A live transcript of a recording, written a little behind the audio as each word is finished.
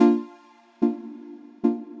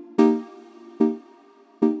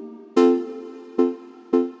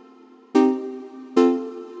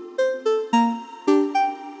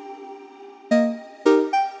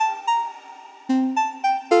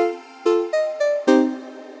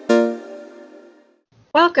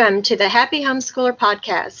Welcome to the Happy Homeschooler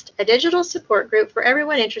Podcast, a digital support group for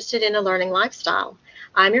everyone interested in a learning lifestyle.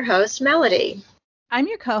 I'm your host, Melody. I'm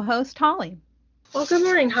your co-host, Holly. Well, good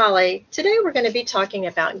morning, Holly. Today we're going to be talking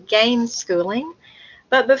about game schooling.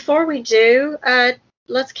 But before we do,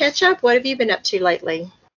 let's catch up. What have you been up to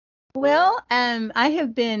lately? Well, I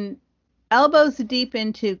have been elbows deep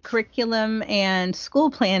into curriculum and school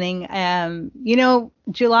planning.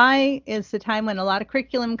 July is the time when a lot of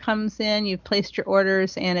curriculum comes in. You've placed your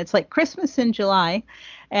orders, and it's like Christmas in July.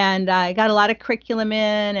 And I got a lot of curriculum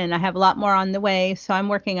in, and I have a lot more on the way. So I'm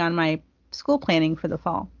working on my school planning for the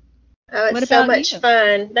fall. Oh, it's so much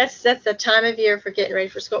fun. That's the time of year for getting ready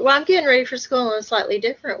for school. Well, I'm getting ready for school in a slightly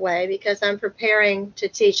different way because I'm preparing to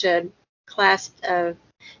teach a class of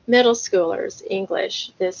middle schoolers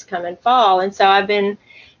English this coming fall. And so I've been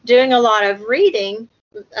doing a lot of reading,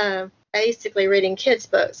 basically reading kids'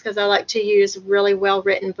 books, because I like to use really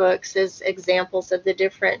well-written books as examples of the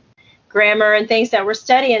different grammar and things that we're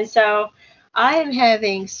studying. So I am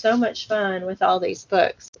having so much fun with all these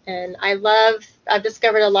books, and I've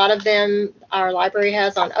discovered a lot of them our library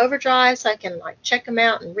has on overdrive, so I can check them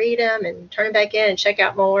out and read them and turn them back in and check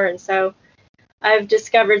out more. And so I've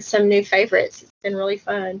discovered some new favorites. It's been really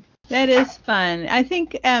fun. That is fun. I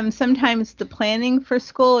think sometimes the planning for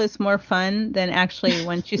school is more fun than actually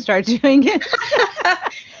once you start doing it.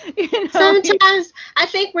 Sometimes I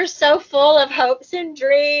think we're so full of hopes and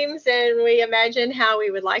dreams, and we imagine how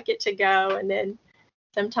we would like it to go, and then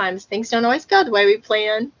sometimes things don't always go the way we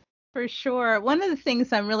plan. For sure. One of the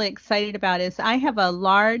things I'm really excited about is I have a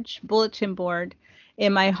large bulletin board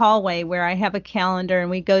in my hallway where I have a calendar, and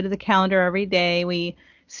we go to the calendar every day. We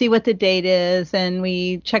see what the date is, and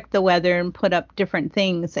we check the weather and put up different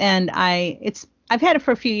things. And I've had it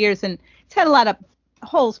for a few years, and it's had a lot of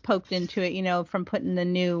holes poked into it, from putting the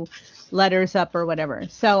new letters up or whatever.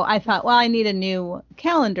 So I thought, well, I need a new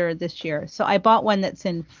calendar this year. So I bought one that's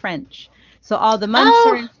in French. So all the months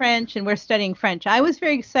are in French, and we're studying French. I was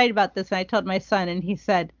very excited about this, and I told my son, and he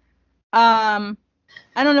said,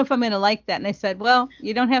 I don't know if I'm going to like that. And I said, well,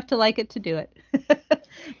 you don't have to like it to do it.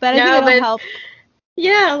 But I think it'll help.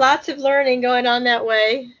 Yeah, lots of learning going on that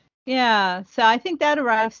way. Yeah, so I think that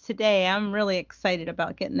arrives today. I'm really excited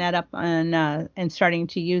about getting that up and starting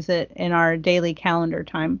to use it in our daily calendar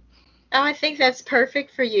time. Oh, I think that's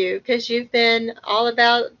perfect for you because you've been all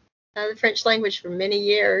about the French language for many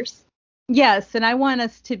years. Yes, and I want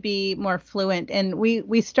us to be more fluent. And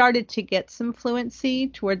we started to get some fluency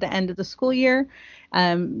toward the end of the school year,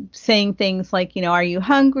 saying things like, are you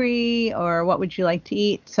hungry, or what would you like to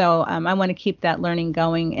eat? So I want to keep that learning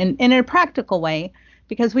going and in a practical way,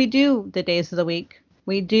 because we do the days of the week.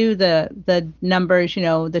 We do the numbers, the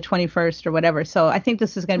 21st or whatever. So I think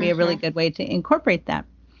this is going to be a really good way to incorporate that.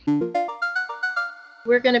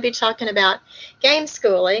 We're going to be talking about game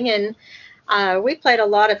schooling, and we played a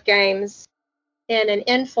lot of games in an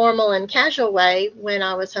informal and casual way when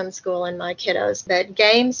I was homeschooling my kiddos. But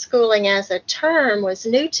game schooling as a term was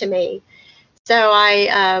new to me. So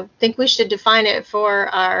I think we should define it for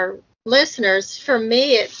our listeners. For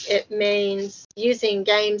me, it means using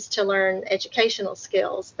games to learn educational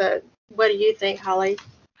skills. But what do you think, Holly?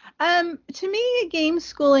 To me, game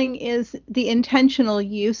schooling is the intentional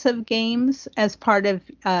use of games as part of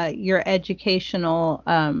your educational,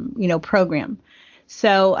 program.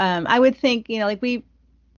 So I would think,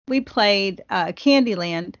 we played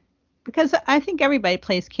Candyland, because I think everybody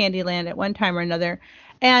plays Candyland at one time or another.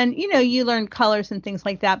 And, you learn colors and things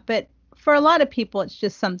like that. But for a lot of people, it's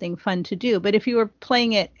just something fun to do. But if you were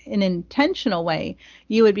playing it in an intentional way,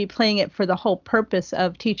 you would be playing it for the whole purpose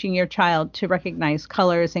of teaching your child to recognize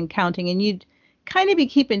colors and counting. And you'd kind of be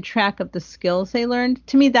keeping track of the skills they learned.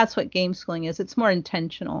 To me, that's what game schooling is. It's more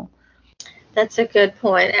intentional. That's a good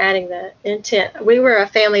point, adding the intent. We were a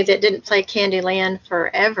family that didn't play Candyland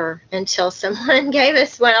forever until someone gave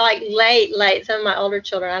us one, late. Some of my older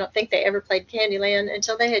children, I don't think they ever played Candyland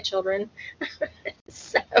until they had children.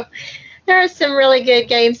 So there are some really good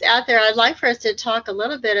games out there. I'd like for us to talk a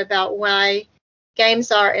little bit about why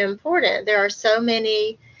games are important. There are so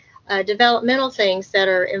many developmental things that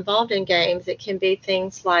are involved in games. It can be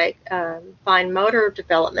things like fine motor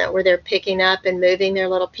development, where they're picking up and moving their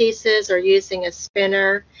little pieces or using a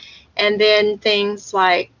spinner, and then things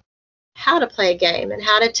like how to play a game and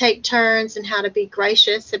how to take turns and how to be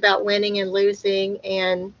gracious about winning and losing.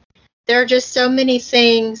 And there are just so many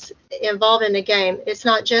things involved in the game. It's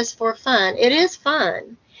not just for fun. It is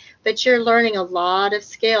fun, but you're learning a lot of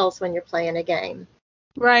skills when you're playing a game.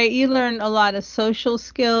 Right. You learn a lot of social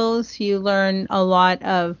skills. You learn a lot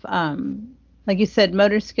of, like you said,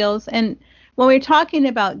 motor skills. And when we're talking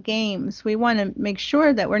about games, we want to make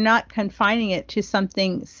sure that we're not confining it to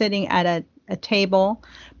something sitting at a table,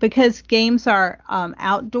 because games are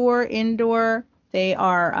outdoor, indoor. They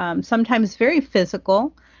are sometimes very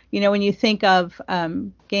physical. When you think of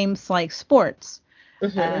games like sports.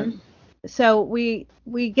 Mm-hmm. So we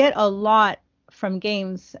get a lot from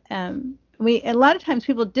games. A lot of times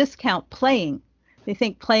people discount playing. They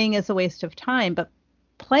think playing is a waste of time, but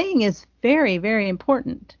playing is very, very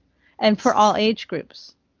important, and for all age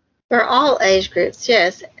groups. For all age groups,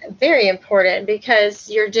 yes, very important, because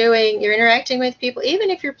you're interacting with people. Even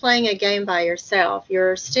if you're playing a game by yourself,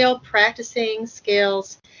 you're still practicing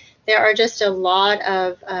skills. There are just a lot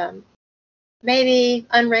of maybe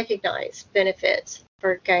unrecognized benefits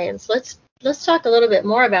for games. Let's talk a little bit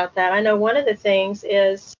more about that. I know one of the things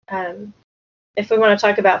is, if we want to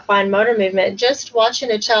talk about fine motor movement, just watching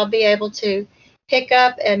a child be able to pick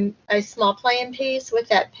up a small playing piece with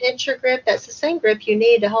that pincher grip. That's the same grip you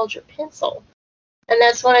need to hold your pencil. And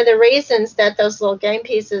that's one of the reasons that those little game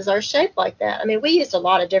pieces are shaped like that. I mean, we used a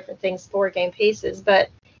lot of different things for game pieces, but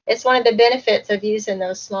it's one of the benefits of using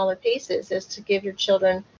those smaller pieces is to give your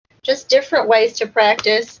children just different ways to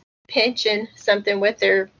practice pinching something with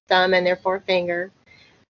their thumb and their forefinger.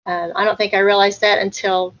 I don't think I realized that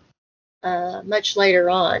until much later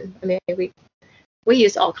on. I mean, we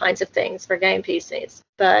use all kinds of things for game pieces,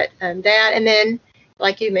 but that, and then,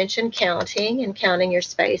 like you mentioned, counting your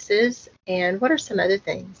spaces. And what are some other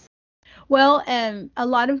things? Well, a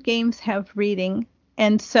lot of games have reading.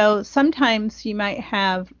 And so sometimes you might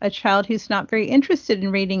have a child who's not very interested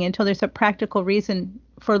in reading until there's a practical reason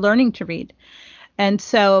for learning to read. And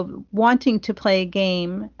so wanting to play a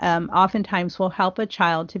game oftentimes will help a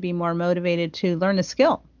child to be more motivated to learn a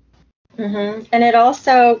skill. Mm-hmm. And it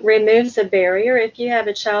also removes a barrier. If you have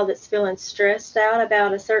a child that's feeling stressed out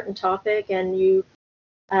about a certain topic, and you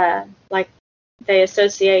like they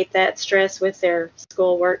associate that stress with their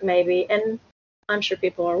schoolwork maybe, and I'm sure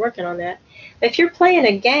people are working on that. If you're playing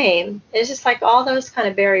a game, it's just like all those kind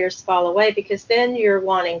of barriers fall away, because then you're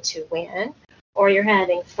wanting to win or you're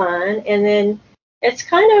having fun, and then it's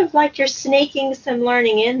kind of like you're sneaking some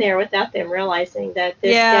learning in there without them realizing that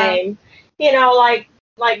this game,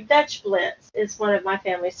 like Dutch Blitz is one of my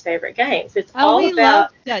family's favorite games. It's all we love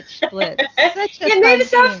about Dutch Blitz. Such a it fun moves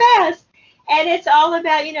so game. fast. And it's all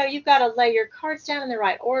about, you've got to lay your cards down in the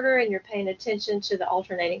right order, and you're paying attention to the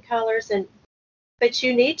alternating colors, but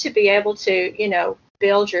you need to be able to,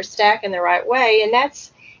 build your stack in the right way. And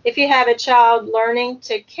that's, if you have a child learning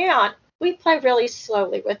to count, we play really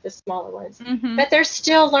slowly with the smaller ones, but they're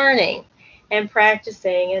still learning and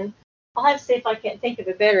practicing. And I'll have to see if I can think of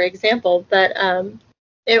a better example, but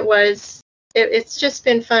it's just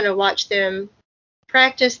been fun to watch them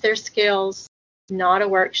practice their skills, not a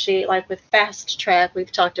worksheet like with Fast Track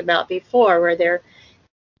we've talked about before, where they're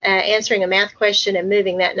answering a math question and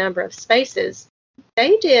moving that number of spaces.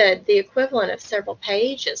 They did the equivalent of several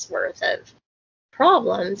pages worth of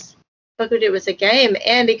problems, but it was a game.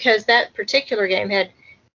 And because that particular game had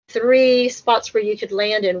 3 spots where you could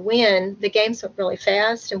land and win, the games went really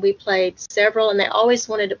fast, and we played several, and they always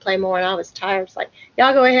wanted to play more, and I was tired. It's like,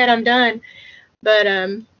 y'all go ahead, I'm done. But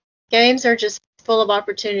games are just full of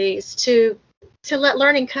opportunities to let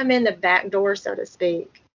learning come in the back door, so to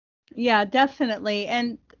speak. Yeah, definitely.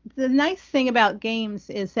 And the nice thing about games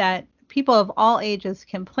is that people of all ages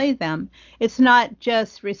can play them. It's not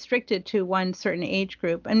just restricted to one certain age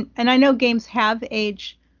group. And I know games have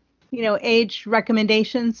age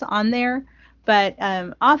recommendations on there, but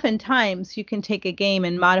oftentimes you can take a game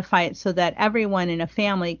and modify it so that everyone in a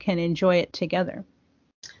family can enjoy it together.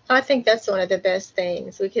 I think that's one of the best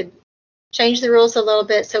things. We could change the rules a little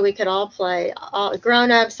bit so we could all play, all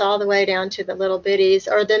grown-ups all the way down to the little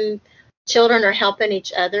bitties, or the children are helping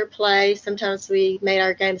each other play. Sometimes we made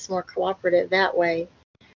our games more cooperative that way.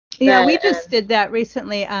 Yeah, we just did that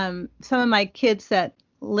recently. Some of my kids that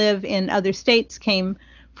live in other states came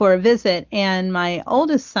for a visit, and my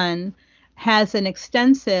oldest son has an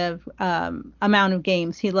extensive amount of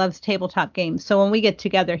games. He loves tabletop games. So when we get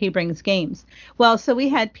together, he brings games. Well, so we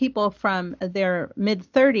had people from their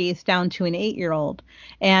mid-30s down to an 8-year-old,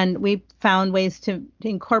 and we found ways to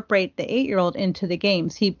incorporate the 8-year-old into the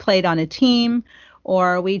games. He played on a team,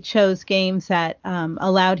 or we chose games that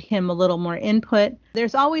allowed him a little more input.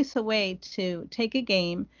 There's always a way to take a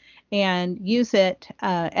game and use it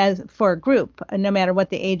as for a group, no matter what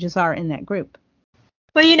the ages are in that group.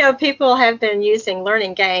 Well, people have been using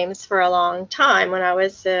learning games for a long time. When I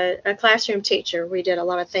was a classroom teacher, we did a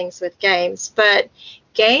lot of things with games. But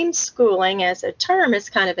game schooling as a term is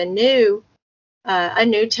kind of a new a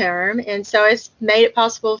new term, and so it's made it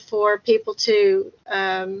possible for people to,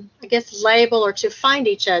 I guess, label or to find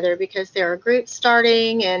each other, because there are groups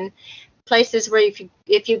starting and places where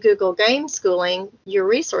if you Google game schooling, your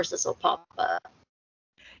resources will pop up.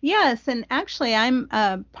 Yes, and actually, I'm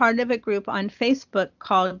part of a group on Facebook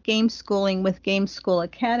called Game Schooling with Game School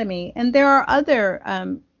Academy, and there are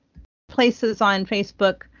other places on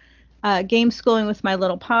Facebook, Game Schooling with My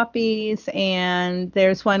Little Poppies, and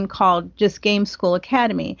there's one called just Game School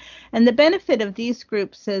Academy. And the benefit of these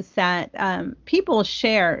groups is that people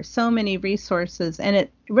share so many resources, and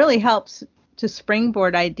it really helps to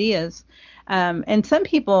springboard ideas. And some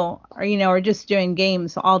people are just doing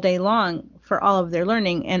games all day long for all of their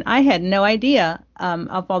learning. And I had no idea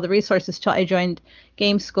of all the resources till I joined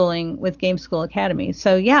Game Schooling with Game School Academy.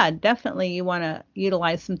 So yeah, definitely you want to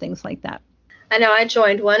utilize some things like that. I know I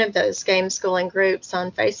joined one of those game schooling groups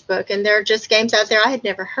on Facebook, and there are just games out there I had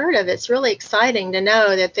never heard of. It's really exciting to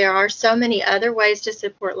know that there are so many other ways to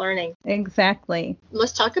support learning. Exactly.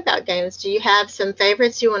 Let's talk about games. Do you have some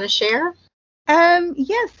favorites you want to share?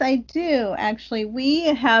 Yes, I do. Actually, we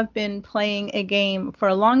have been playing a game for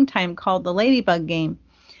a long time called the Ladybug game.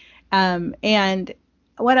 And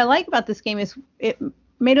what I like about this game is it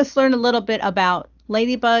made us learn a little bit about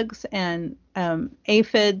ladybugs and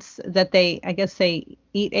aphids, that I guess they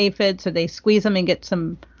eat aphids, or they squeeze them and get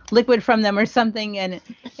some liquid from them or something. And it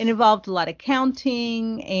involved a lot of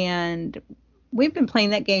counting, and we've been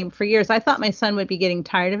playing that game for years. I thought my son would be getting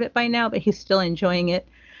tired of it by now, but he's still enjoying it.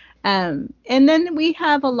 And then we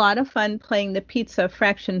have a lot of fun playing the pizza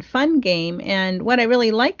fraction fun game. And what I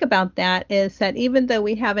really like about that is that even though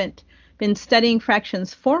we haven't been studying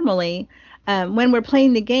fractions formally, when we're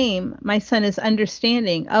playing the game, my son is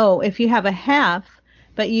understanding, oh, if you have a half,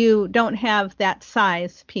 but you don't have that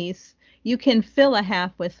size piece, you can fill a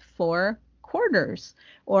half with 4 quarters,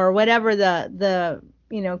 or whatever the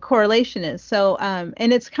correlation is. So,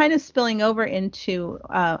 and it's kind of spilling over into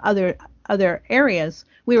other areas.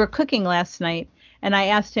 We were cooking last night, and I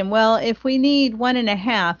asked him, well, if we need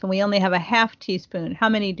 1.5 and we only have a half teaspoon, how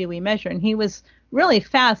many do we measure? And he was really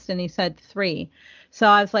fast, and he said 3. So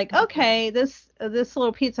I was like, okay, this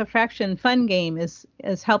little pizza fraction fun game is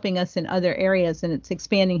helping us in other areas, and it's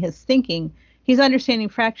expanding his thinking. He's understanding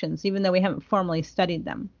fractions, even though we haven't formally studied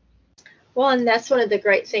them. Well, and that's one of the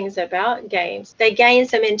great things about games. They gain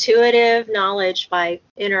some intuitive knowledge by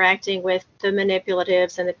interacting with the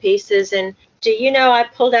manipulatives and the pieces. And do you know, I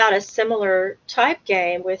pulled out a similar type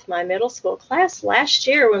game with my middle school class last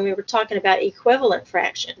year when we were talking about equivalent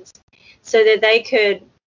fractions, so that they could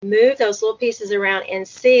move those little pieces around and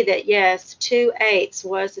see that, yes, 2/8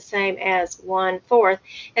 was the same as 1/4.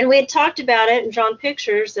 And we had talked about it and drawn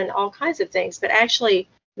pictures and all kinds of things, but actually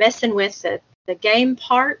messing with the game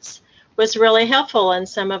parts was really helpful. And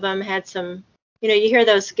some of them had some, you hear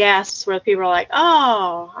those gasps where people are like,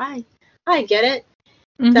 oh, I get it.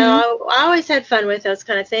 Mm-hmm. So I always had fun with those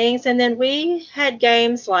kind of things. And then we had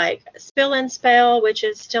games like Spill and Spell, which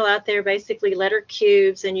is still out there, basically letter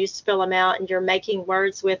cubes, and you spill them out and you're making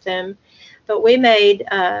words with them. But we made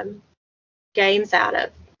games out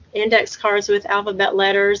of index cards with alphabet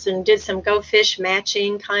letters and did some Go Fish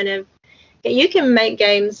matching kind of. You can make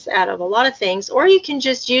games out of a lot of things, or you can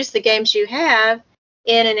just use the games you have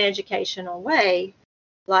in an educational way,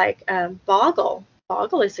 like Boggle.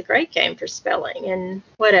 Boggle is a great game for spelling. And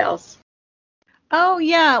what else? Oh,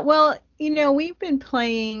 yeah. Well, we've been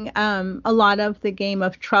playing a lot of the game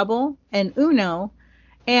of Trouble and Uno,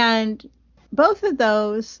 and both of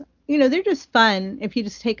those, they're just fun if you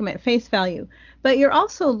just take them at face value. But you're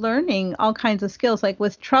also learning all kinds of skills. Like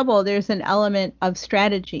with Trouble, there's an element of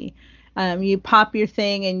strategy. You pop your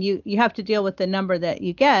thing, and you have to deal with the number that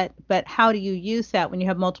you get, but how do you use that when you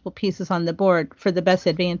have multiple pieces on the board for the best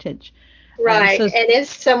advantage? Right. And if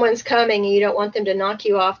someone's coming and you don't want them to knock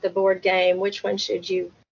you off the board game, which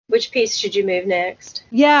piece should you move next?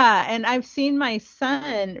 Yeah, and I've seen my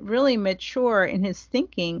son really mature in his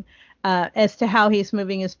thinking as to how he's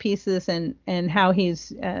moving his pieces and how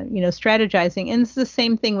he's strategizing. And it's the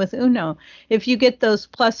same thing with Uno. If you get those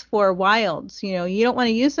 +4 wilds, you don't want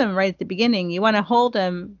to use them right at the beginning. You want to hold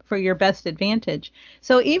them for your best advantage.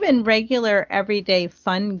 So even regular everyday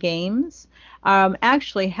fun games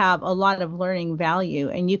actually have a lot of learning value,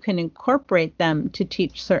 and you can incorporate them to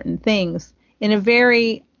teach certain things in a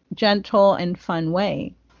very gentle and fun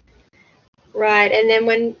way. Right. And then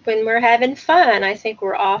when we're having fun, I think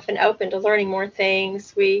we're often open to learning more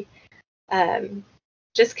things. We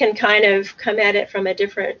just can kind of come at it from a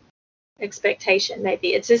different expectation.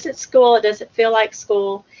 Maybe it's just at school, it doesn't feel like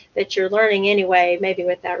school, that you're learning anyway, maybe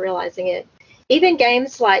without realizing it. Even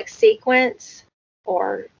games like Sequence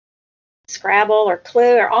or Scrabble or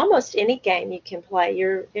Clue or almost any game you can play.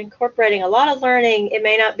 You're incorporating a lot of learning. It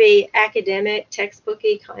may not be academic,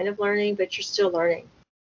 textbooky kind of learning, but you're still learning.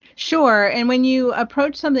 Sure. And when you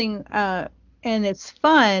approach something and it's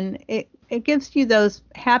fun, it gives you those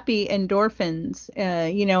happy endorphins,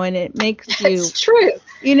 and it makes you. That's true.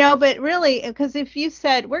 But really, because if you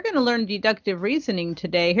said, we're going to learn deductive reasoning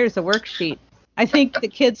today, here's a worksheet, I think the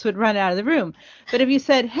kids would run out of the room. But if you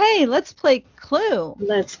said, hey, let's play Clue.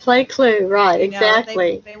 Let's play Clue, right,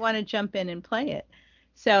 exactly. They want to jump in and play it.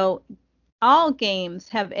 So all games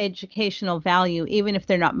have educational value, even if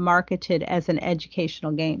they're not marketed as an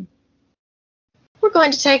educational game. We're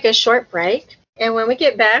going to take a short break, and when we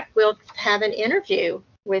get back, we'll have an interview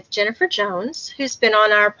with Jennifer Jones, who's been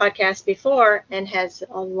on our podcast before and has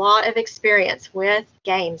a lot of experience with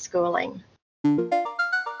game schooling.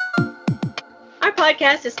 Our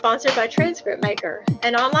podcast is sponsored by Transcript Maker,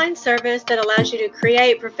 an online service that allows you to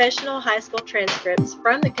create professional high school transcripts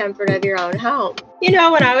from the comfort of your own home. When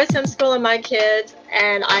I was homeschooling my kids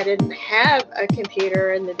and I didn't have a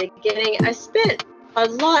computer in the beginning, I spent a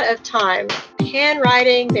lot of time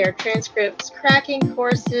handwriting their transcripts, cracking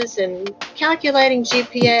courses, and calculating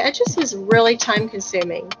GPA. It just was really time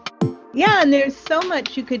consuming. Yeah, and there's so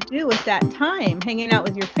much you could do with that time, hanging out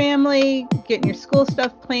with your family, getting your school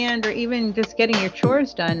stuff planned, or even just getting your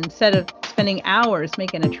chores done instead of spending hours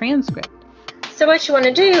making a transcript. So what you want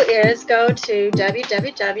to do is go to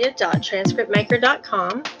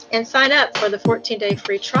www.transcriptmaker.com and sign up for the 14-day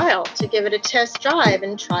free trial to give it a test drive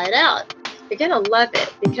and try it out. You're going to love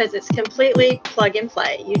it because it's completely plug and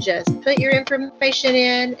play. You just put your information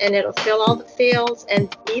in and it'll fill all the fields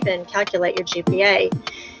and even calculate your GPA.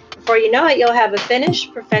 Before you know it, you'll have a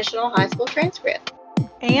finished professional high school transcript.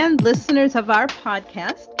 And listeners of our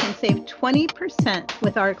podcast can save 20%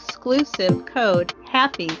 with our exclusive code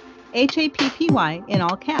HAPPY, HAPPY, in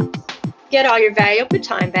all caps. Get all your valuable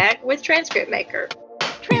time back with Transcript Maker.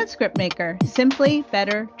 Transcript Maker, simply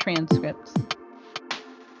better transcripts.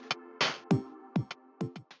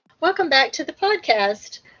 Welcome back to the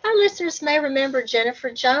podcast. Our listeners may remember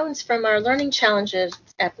Jennifer Jones from our Learning Challenges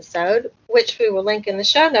episode, which we will link in the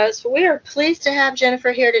show notes. We are pleased to have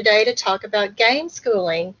Jennifer here today to talk about game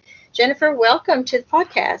schooling. Jennifer, welcome to the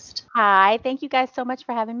podcast. Hi, thank you guys so much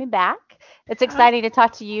for having me back. It's exciting to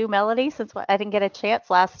talk to you, Melody, since I didn't get a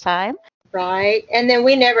chance last time. Right, and then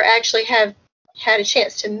we never actually have had a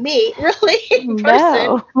chance to meet, really, in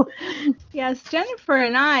person. Yes, Jennifer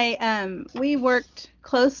and I, we worked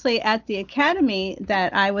closely at the academy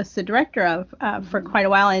that I was the director of for quite a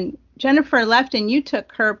while, and Jennifer left and you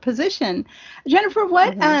took her position. Jennifer,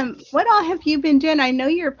 what all have you been doing? I know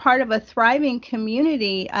you're part of a thriving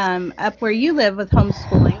community up where you live with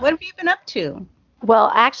homeschooling. What have you been up to? Well,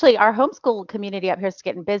 actually, our homeschool community up here is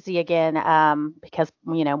getting busy again because,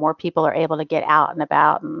 more people are able to get out and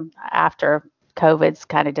about, and after COVID's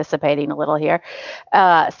kind of dissipating a little here.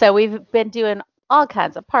 So we've been doing all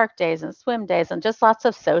kinds of park days and swim days and just lots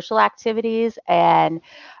of social activities. And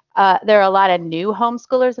there are a lot of new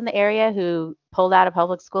homeschoolers in the area who pulled out of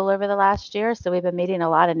public school over the last year. So we've been meeting a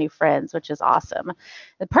lot of new friends, which is awesome.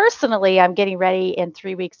 And personally, I'm getting ready in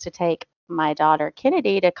 3 weeks to take my daughter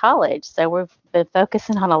Kennedy to college. So we've been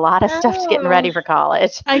focusing on a lot of stuff getting ready for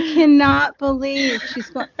college. I cannot believe she's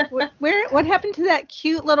going. What happened to that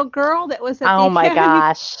cute little girl that was at the my academy?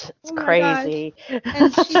 Gosh, it's crazy.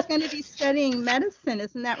 And she's going to be studying medicine,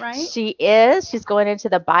 isn't that right? She is. She's going into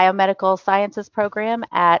the biomedical sciences program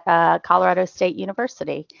at Colorado State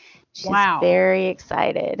University. She's very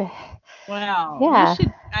excited. Wow. Yeah.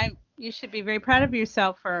 You should be very proud of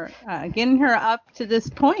yourself for getting her up to this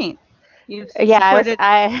point. I've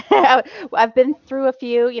been through a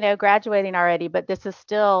few, graduating already, but it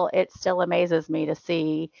still amazes me to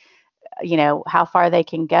see, how far they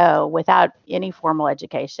can go without any formal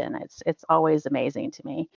education. It's always amazing to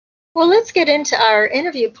me. Well, let's get into our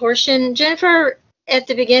interview portion. Jennifer, at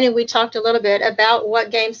the beginning, we talked a little bit about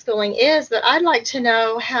what game schooling is, but I'd like to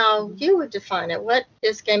know how you would define it. What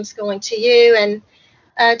is game schooling to you? And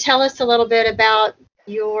tell us a little bit about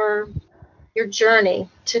your journey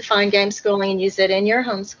to find game schooling and use it in your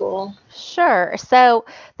homeschool. Sure. So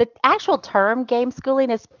the actual term game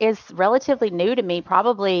schooling is relatively new to me.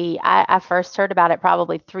 Probably I first heard about it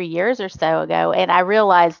probably 3 years or so ago. And I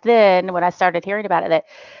realized then when I started hearing about it that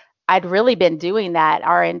I'd really been doing that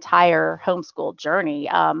our entire homeschool journey.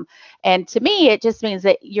 And to me, it just means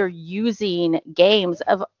that you're using games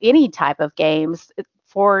of any type of games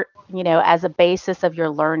for, as a basis of your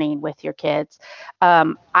learning with your kids.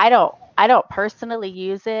 I don't I don't personally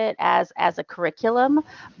use it as a curriculum,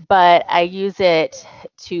 but I use it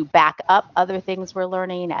to back up other things we're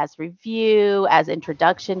learning, as review, as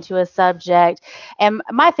introduction to a subject. And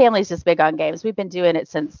my family's just big on games. We've been doing it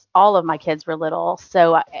since all of my kids were little.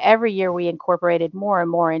 So every year we incorporated more and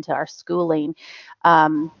more into our schooling.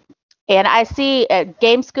 And I see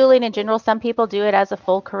game schooling in general, some people do it as a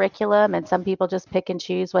full curriculum and some people just pick and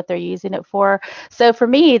choose what they're using it for. So for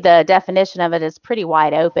me, the definition of it is pretty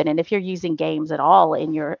wide open. And if you're using games at all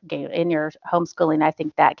in your homeschooling, I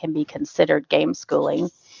think that can be considered game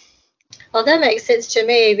schooling. Well, that makes sense to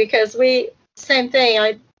me because same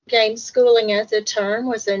thing. Game schooling as a term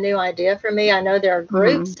was a new idea for me. I know there are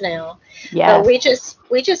groups now. Yes. But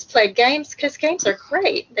we just played games because games are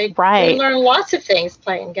great. We learn lots of things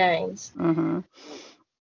playing games.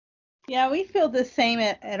 Yeah, we feel the same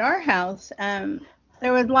at our house.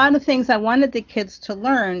 There was a lot of things I wanted the kids to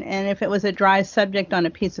learn, and if it was a dry subject on a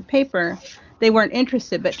piece of paper, they weren't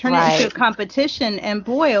interested. But turn it into a competition, and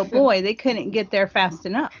boy, oh boy, they couldn't get there fast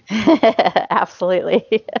enough.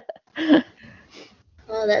 Absolutely.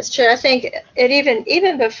 Well, that's true. I think it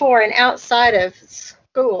even before and outside of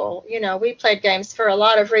school, we played games for a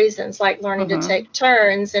lot of reasons, like learning to take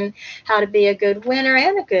turns and how to be a good winner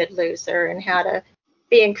and a good loser and how to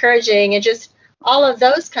be encouraging and just all of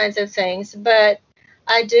those kinds of things. But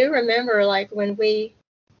I do remember like when I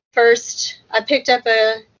picked up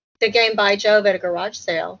the game By Jove at a garage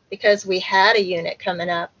sale because we had a unit coming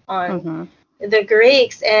up on the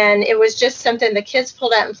Greeks, and it was just something the kids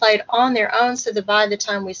pulled out and played on their own, so that by the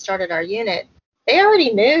time we started our unit, they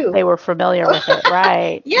already knew. They were familiar with it,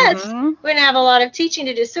 right? Yes, we didn't have a lot of teaching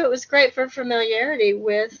to do, so it was great for familiarity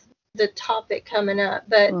with the topic coming up.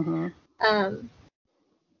 But I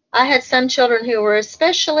had some children who were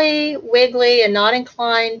especially wiggly and not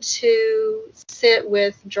inclined to sit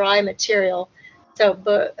with dry material, so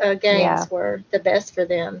games were the best for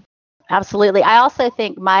them. Absolutely. I also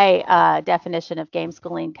think my definition of game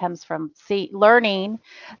schooling comes from learning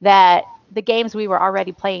that the games we were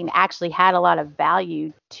already playing actually had a lot of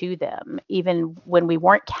value to them, even when we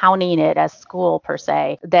weren't counting it as school per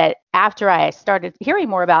se. That after I started hearing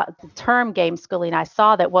more about the term game schooling, I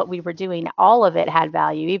saw that what we were doing, all of it had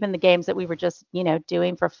value. Even the games that we were just,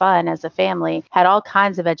 doing for fun as a family had all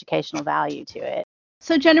kinds of educational value to it.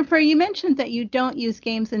 So Jennifer, you mentioned that you don't use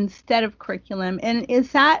games instead of curriculum. And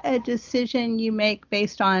is that a decision you make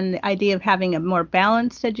based on the idea of having a more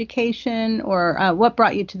balanced education, or what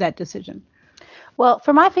brought you to that decision? Well,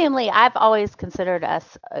 for my family, I've always considered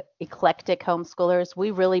us eclectic homeschoolers.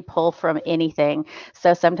 We really pull from anything.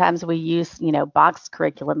 So sometimes we use, box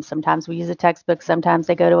curriculum. Sometimes we use a textbook. Sometimes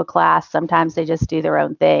they go to a class. Sometimes they just do their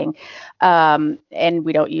own thing. And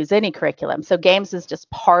we don't use any curriculum. So games is just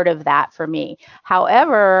part of that for me.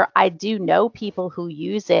 However, I do know people who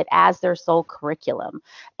use it as their sole curriculum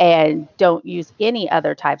and don't use any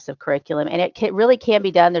other types of curriculum. And it really can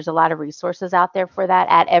be done. There's a lot of resources out there for that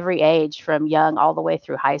at every age, from young all the way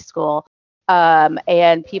through high school.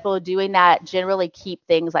 And people doing that generally keep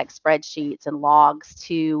things like spreadsheets and logs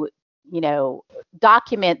to,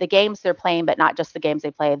 document the games they're playing, but not just the games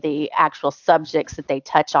they play, the actual subjects that they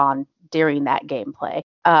touch on during that gameplay,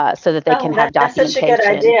 so that they can have documentation. That's such a good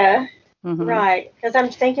idea. Right. Because I'm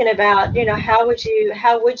thinking about, how would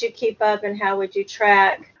you keep up and how would you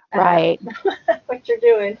track what you're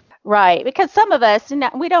doing? Right, because some of us,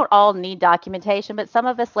 we don't all need documentation, but some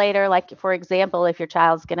of us later, like for example, if your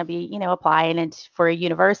child's going to be, applying for a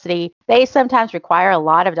university, they sometimes require a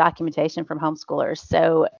lot of documentation from homeschoolers.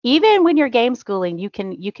 So even when you're game schooling, you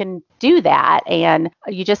can do that, and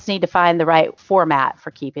you just need to find the right format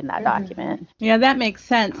for keeping that document. Yeah, that makes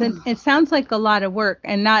sense. And it sounds like a lot of work,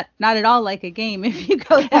 and not at all like a game if you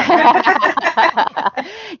go that way.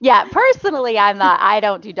 Yeah, personally, I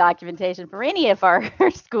don't do documentation for any of our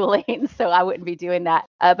schooling. So I wouldn't be doing that.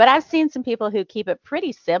 But I've seen some people who keep it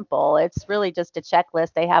pretty simple. It's really just a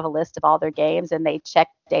checklist. They have a list of all their games and they check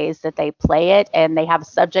days that they play it, and they have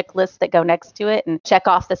subject lists that go next to it and check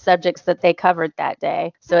off the subjects that they covered that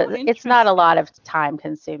day. So it's not a lot of time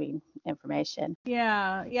consuming information.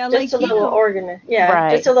 Yeah. Just a little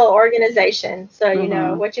just a little organization. So you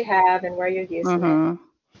know what you have and where you're using it.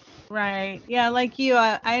 Right. Yeah, like you,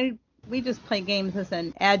 we just play games as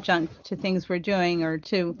an adjunct to things we're doing, or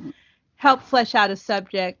to help flesh out a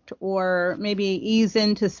subject, or maybe ease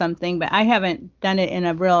into something, but I haven't done it in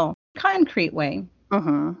a real concrete way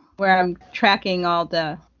where I'm tracking all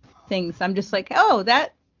the things. I'm just like, oh,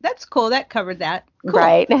 that's cool. That covered that. Cool.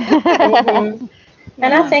 Right.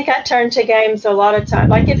 And I think I turned to games a lot of times.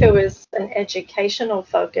 Like if it was an educational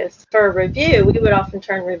focus for a review, we would often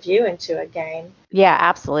turn review into a game. Yeah,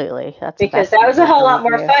 absolutely. That's because that was a whole lot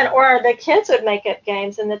more fun. Or the kids would make up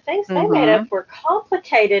games, and the things they made up were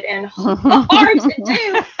complicated and hard to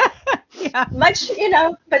do. Yeah. Much,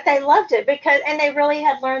 but they loved it and they really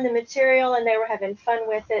had learned the material and they were having fun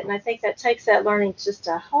with it. And I think that takes that learning just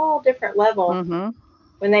a whole different level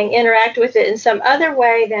when they interact with it in some other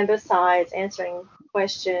way than besides answering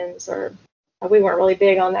questions. Or we weren't really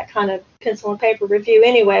big on that kind of pencil and paper review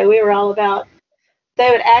anyway. We were all about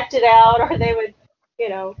they would act it out or they would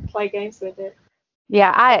play games with it.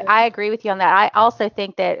 Yeah, I agree with you on that. I also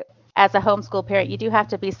think that as a homeschool parent, you do have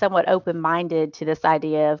to be somewhat open-minded to this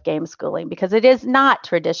idea of game schooling because it is not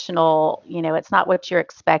traditional. It's not what you're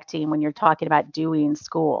expecting when you're talking about doing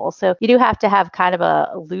school. So you do have to have kind of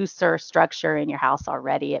a looser structure in your house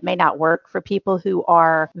already. It may not work for people who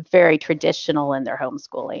are very traditional in their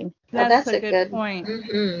homeschooling. That's a good point.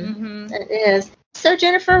 It is. So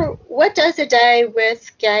Jennifer, what does a day with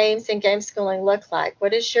games and game schooling look like?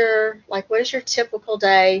 What is your typical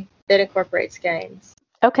day that incorporates games?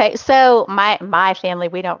 Okay, so my family,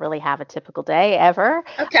 we don't really have a typical day ever.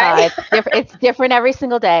 Okay. It's different every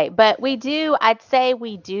single day, but I'd say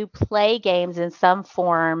we do play games in some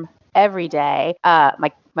form every day.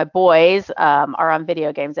 My boys are on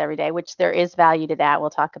video games every day, which there is value to that.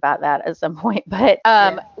 We'll talk about that at some point. But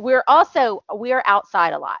we're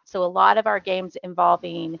outside a lot. So a lot of our games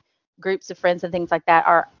involving groups of friends and things like that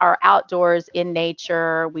are outdoors in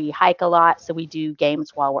nature. We hike a lot, so we do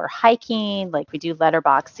games while we're hiking, like we do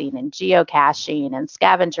letterboxing and geocaching and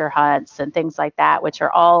scavenger hunts and things like that, which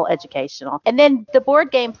are all educational. And then the board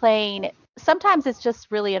game playing, sometimes it's just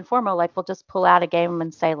really informal, like we'll just pull out a game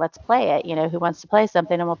and say, let's play it, who wants to play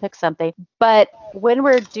something, and we'll pick something. But when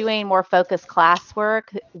we're doing more focused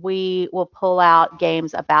classwork, we will pull out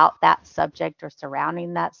games about that subject or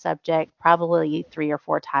surrounding that subject probably 3 or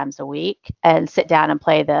 4 times a week and sit down and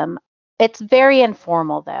play them. It's very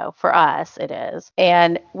informal though, for us it is.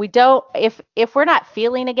 And we don't, if we're not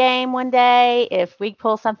feeling a game one day, if we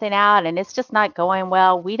pull something out and it's just not going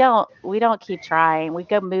well, we don't keep trying. We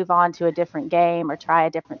go move on to a different game or try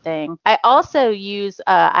a different thing. I also use,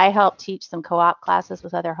 I help teach some co-op classes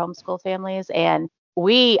with other homeschool families, and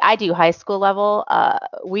I do high school level.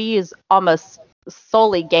 We use almost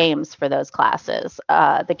solely games for those classes.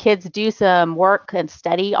 The kids do some work and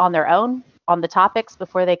study on their own on the topics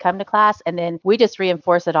before they come to class, and then we just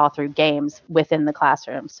reinforce it all through games within the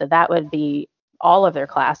classroom. So that would be all of their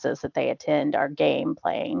classes that they attend are game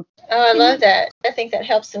playing. Oh, I love that. I think that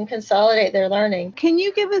helps them consolidate their learning. Can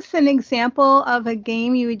you give us an example of a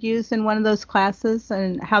game you would use in one of those classes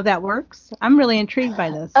and how that works? I'm really intrigued by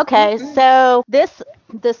this. Okay, so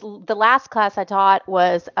the last class I taught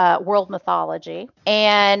was world mythology,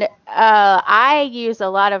 and I use a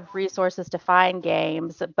lot of resources to find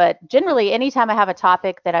games, but generally anytime I have a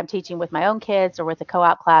topic that I'm teaching with my own kids or with a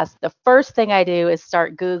co-op class, the first thing I do is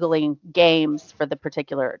start Googling games for the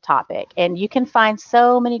particular topic. And you can find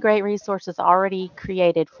so many great resources already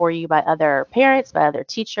created for you by other parents, by other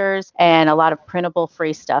teachers, and a lot of printable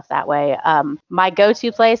free stuff that way. My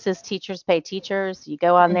go-to place is Teachers Pay Teachers. You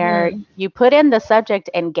go on there, you put in the subject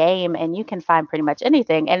and game, and you can find pretty much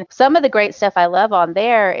anything. And some of the great stuff I love on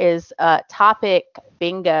there is topic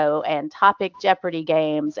bingo and topic Jeopardy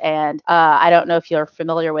games. And I don't know if you're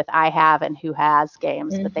familiar with I Have and Who Has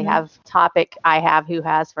games, but they have topic I Have, Who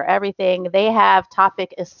Has for everything. They have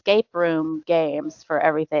topic escape room games for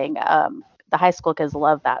everything. The high school kids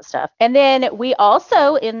love that stuff. And then we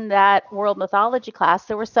also, in that world mythology class,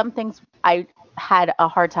 there were some things I had a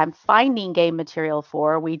hard time finding game material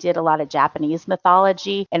for. We did a lot of Japanese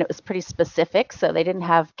mythology, and it was pretty specific, so they didn't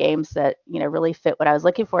have games that really fit what I was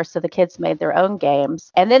looking for. So the kids made their own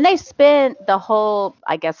games, and then they spent the whole,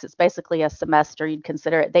 I guess it's basically a semester, you'd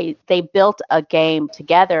consider it. They built a game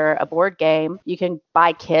together, a board game. You can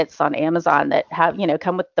buy kits on Amazon that have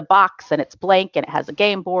come with the box, and it's blank, and it has a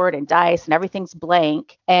game board and dice, and everything's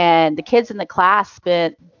blank. And the kids in the class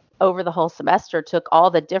spent over the whole semester, took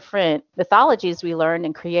all the different mythologies we learned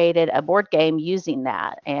and created a board game using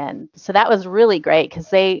that. And so that was really great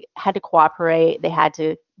because they had to cooperate, they had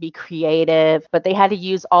to be creative, but they had to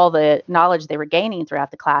use all the knowledge they were gaining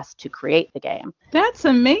throughout the class to create the game. That's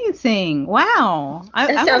amazing. Wow.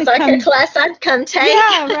 That sounds like a class I'd come take.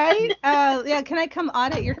 Yeah, right? Yeah, can I come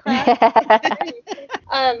audit your class?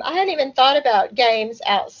 I hadn't even thought about games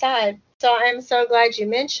outside. So I'm so glad you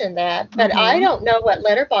mentioned that. But I Mm-hmm. don't know what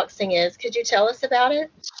letterboxing is. Could you tell us about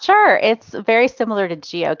it? Sure, it's very similar to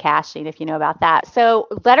geocaching if you know about that. So,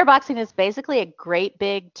 letterboxing is basically a great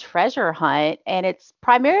big treasure hunt, and it's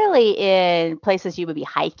primarily in places you would be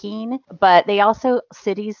hiking, but they also,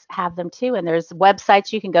 cities have them too. And there's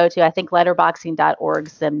websites you can go to. I think letterboxing.org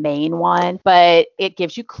is the main one, but it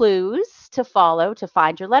gives you clues to follow to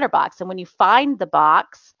find your letterbox. And when you find the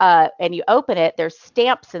box and you open it, there's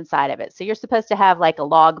stamps inside of it. So you're supposed to have like a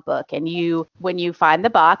log book, and when you find the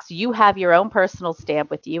box, you have your own personal stamp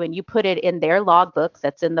with you, and you put it in their logbook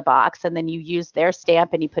that's in the box, and then you use their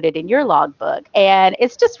stamp and you put it in your logbook. And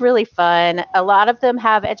it's just really fun. A lot of them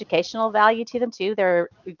have educational value to them too. They're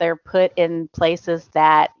put in places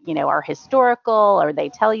that, are historical, or they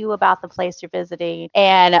tell you about the place you're visiting.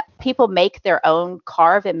 And people make their own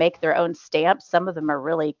carve and make their own stamps. Some of them are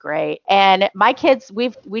really great. And my kids,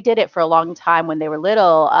 we did it for a long time when they were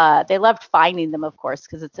little. They loved finding them, of course,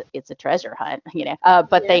 because it's a treasure hunt,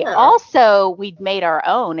 but they Yeah. also, we made our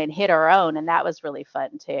own and hit our own, and that was really fun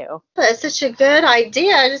too. That's such a good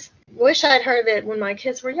idea. I just wish I'd heard of it when my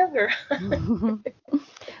kids were younger.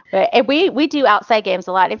 And we do outside games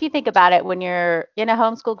a lot. If you think about it, when you're in a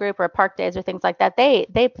homeschool group or park days or things like that, they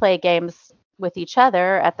play games with each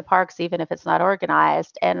other at the parks, even if it's not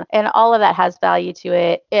organized, and all of that has value to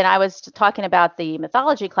it. And I was talking about the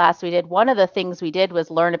mythology class we did. One of the things we did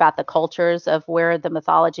was learn about the cultures of where the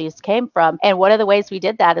mythologies came from, and one of the ways we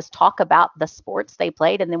did that is talk about the sports they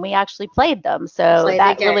played, and then we actually played them. So Play the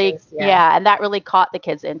that really, games, yeah. and that really caught the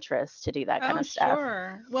kids' interest to do that kind Oh, of stuff.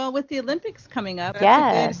 sure. Well, with the Olympics coming up,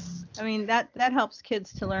 that's Yes. I mean, that helps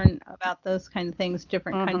kids to learn about those kind of things,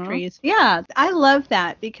 different Mhm. countries. Yeah, I love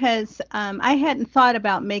that because I hadn't thought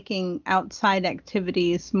about making outside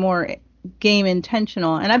activities more game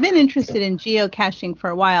intentional, and I've been interested in geocaching for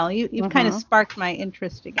a while. You've kind of sparked my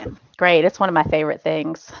interest again. Great. It's one of my favorite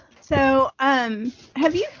things. So,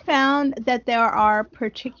 have you found that there are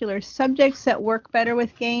particular subjects that work better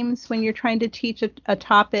with games when you're trying to teach a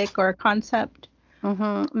topic or a concept?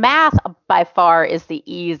 Math by far is the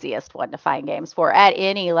easiest one to find games for at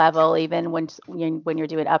any level. Even when you're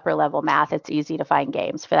doing upper level math, it's easy to find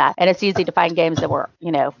games for that, and it's easy to find games that were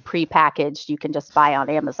pre-packaged. You can just buy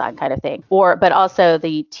on Amazon, kind of thing. But also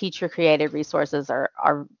the teacher created resources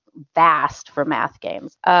are vast for math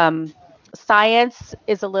games. Science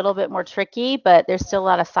is a little bit more tricky, but there's still a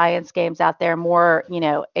lot of science games out there, more,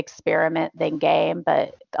 experiment than game,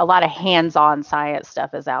 but a lot of hands-on science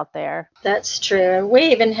stuff is out there. That's true. We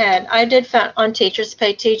even I did find on Teachers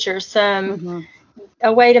Pay Teachers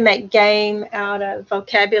a way to make game out of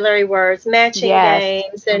vocabulary words, matching Yes.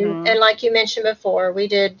 games, and like you mentioned before, we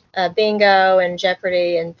did bingo and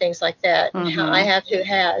Jeopardy and things like that. And how I have, who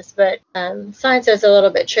has, but science is a little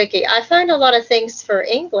bit tricky. I find a lot of things for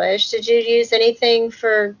English. Did you use anything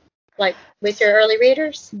for like with your early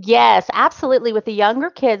readers? Yes, absolutely. With the younger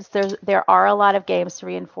kids, there are a lot of games to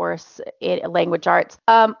reinforce language arts.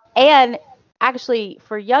 And actually,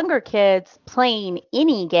 for younger kids, playing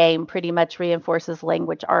any game pretty much reinforces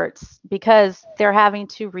language arts because they're having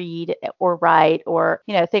to read or write or,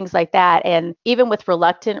 things like that. And even with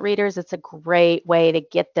reluctant readers, it's a great way to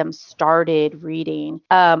get them started reading.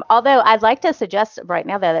 Although I'd like to suggest right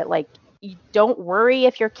now that you don't worry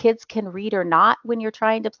if your kids can read or not when you're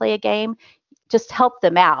trying to play a game. Just help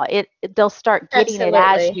them out. They'll start getting it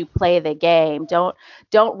as you play the game. Don't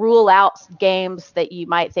rule out games that you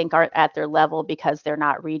might think aren't at their level because they're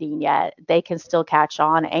not reading yet. They can still catch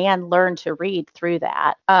on and learn to read through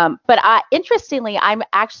that. But interestingly, I'm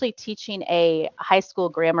actually teaching a high school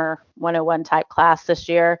grammar 101 type class this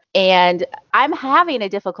year, and I'm having a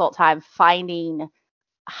difficult time finding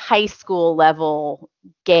high school level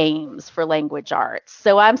games for language arts.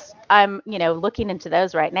 So I'm looking into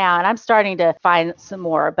those right now, and I'm starting to find some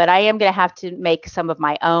more, but I am going to have to make some of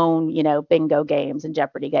my own, bingo games and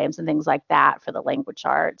Jeopardy games and things like that for the language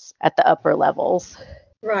arts at the upper levels.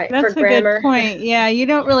 Right. That's a good point. Yeah, you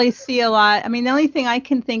don't really see a lot. I mean, the only thing I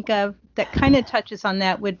can think of that kind of touches on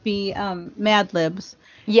that would be Mad Libs.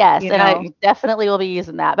 Yes, and I definitely will be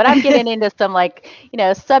using that. But I'm getting into some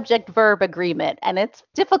subject verb agreement, and it's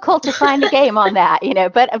difficult to find a game on that,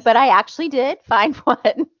 but I actually did find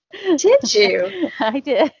one. Did you? I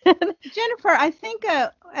did. Jennifer, I think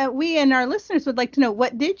we and our listeners would like to know,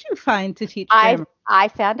 what did you find to teach grammar? I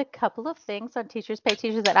found a couple of things on Teachers Pay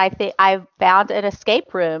Teachers that I think I found an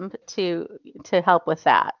escape room to help with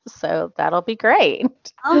that. So that'll be great.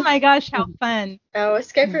 Oh my gosh, how fun. Oh,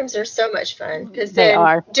 escape rooms are so much fun. Because they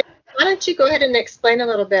are. Why don't you go ahead and explain a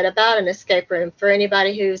little bit about an escape room for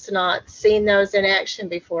anybody who's not seen those in action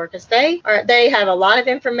before? Because they have a lot of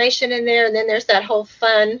information in there, and then there's that whole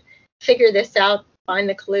fun figure this out, find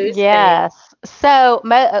the clues thing. Yes. So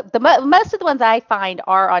most of the ones I find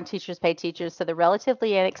are on Teachers Pay Teachers, so they're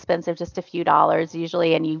relatively inexpensive, just a few dollars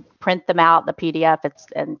usually, and you print them out, the PDF,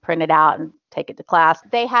 and print it out and take it to class.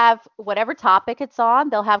 They have whatever topic it's on.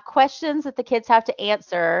 They'll have questions that the kids have to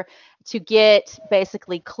answer to get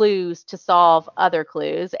basically clues to solve other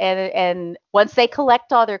clues, and once they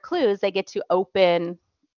collect all their clues, they get to open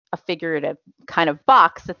a figurative kind of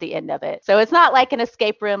box at the end of it. So it's not like an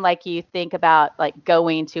escape room like you think about, like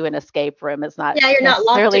going to an escape room. It's not you're not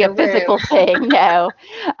locked necessarily in a physical room. thing. No,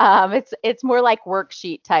 it's more like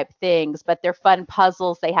worksheet type things, but they're fun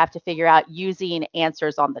puzzles they have to figure out using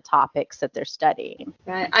answers on the topics that they're studying.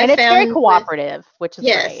 Right. And it's very cooperative, which is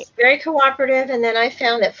yes, great. Very cooperative. And then I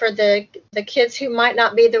found that for the kids who might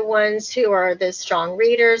not be the ones who are the strong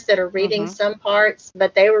readers that are reading some parts,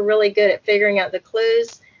 but they were really good at figuring out the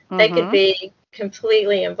clues, they could be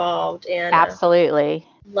completely involved in. Absolutely.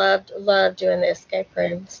 Loved doing the escape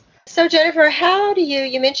rooms. So Jennifer, how do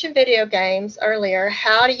you mentioned video games earlier,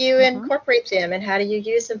 how do you incorporate them and how do you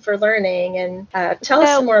use them for learning? And tell us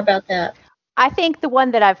some more about that. I think the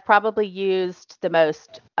one that I've probably used the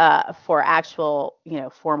most for actual,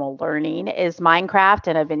 formal learning is Minecraft,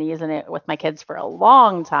 and I've been using it with my kids for a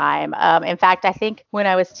long time. In fact, I think when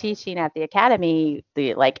I was teaching at the academy,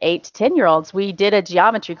 the 8 to 10-year-olds, we did a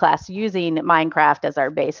geometry class using Minecraft as our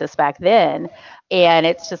basis back then. And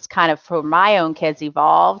it's just kind of, for my own kids,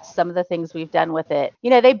 evolved some of the things we've done with it.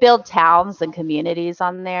 They build towns and communities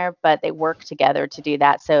on there, but they work together to do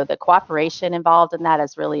that. So the cooperation involved in that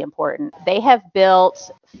is really important. They have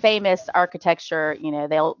built famous architecture.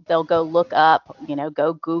 They'll go look up,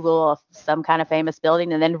 go Google some kind of famous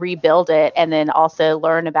building and then rebuild it, and then also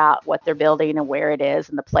learn about what they're building and where it is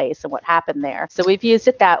and the place and what happened there. So we've used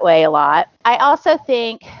it that way a lot. I also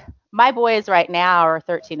think my boys right now are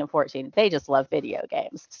 13 and 14. They just love video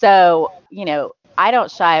games. So, I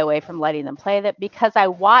don't shy away from letting them play that, because I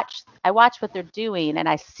watch what they're doing, and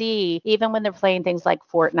I see, even when they're playing things like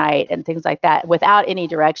Fortnite and things like that without any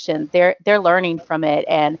direction, they're learning from it.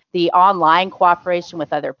 And the online cooperation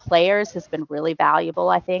with other players has been really valuable,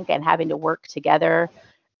 I think, and having to work together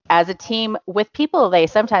as a team with people they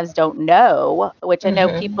sometimes don't know, which I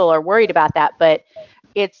know people are worried about that, but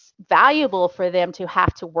it's valuable for them to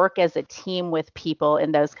have to work as a team with people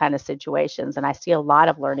in those kind of situations. And I see a lot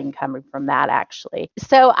of learning coming from that, actually.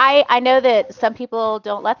 So I know that some people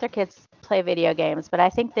don't let their kids play video games, but I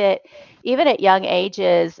think that even at young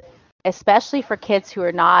ages, especially for kids who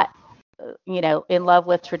are not, in love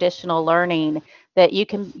with traditional learning, that you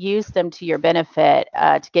can use them to your benefit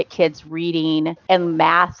to get kids reading, and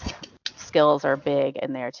math skills are big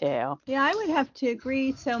in there too. Yeah, I would have to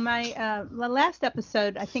agree. So my the last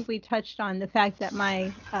episode, I think we touched on the fact that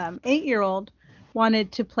my 8-year-old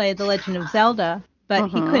wanted to play The Legend of Zelda, but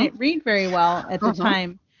he couldn't read very well at the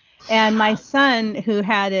time. And my son, who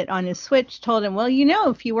had it on his Switch, told him, well,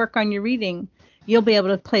 if you work on your reading, you'll be able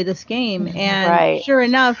to play this game. And sure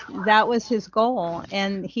enough, that was his goal.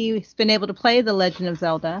 And he's been able to play The Legend of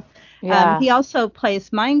Zelda. Yeah. He also plays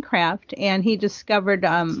Minecraft, and he discovered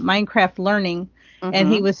Minecraft learning.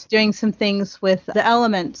 And he was doing some things with the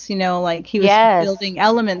elements, like he was building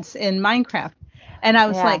elements in Minecraft. And I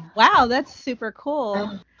was like, wow, that's super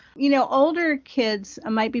cool. Older kids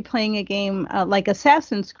might be playing a game like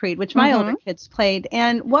Assassin's Creed, which my older kids played.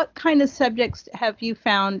 And what kind of subjects have you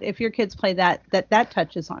found, if your kids play that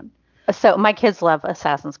touches on? So my kids love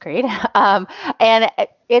Assassin's Creed. And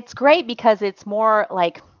it's great because it's more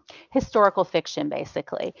like historical fiction,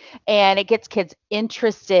 basically. And it gets kids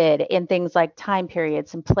interested in things like time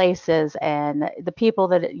periods and places and the people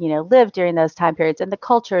that, live during those time periods and the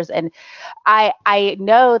cultures. And I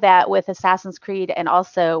know that with Assassin's Creed and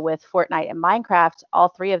also with Fortnite and Minecraft, all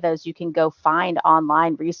three of those, you can go find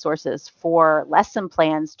online resources for lesson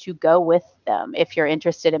plans to go with them if you're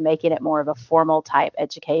interested in making it more of a formal type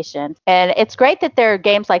education. And it's great that there are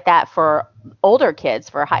games like that for older kids,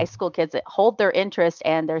 for high school kids, that hold their interest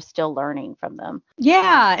and they're still learning from them.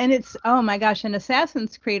 Yeah, and it's, oh my gosh, and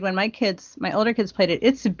Assassin's Creed, when my older kids played it,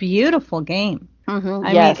 it's a beautiful game. I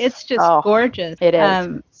mean, it's just gorgeous. It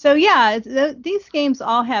is. So yeah, these games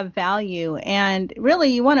all have value, and really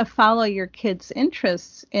you want to follow your kids'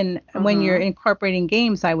 interests in when you're incorporating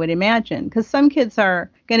games, I would imagine, because some kids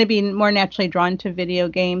are going to be more naturally drawn to video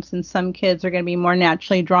games, and some kids are going to be more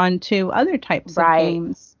naturally drawn to other types of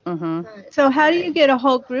games. So how do you get a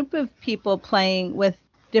whole group of people playing with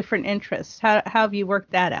different interests? How have you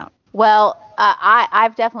worked that out? Well,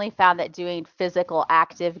 I've definitely found that doing physical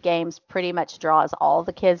active games pretty much draws all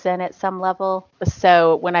the kids in at some level.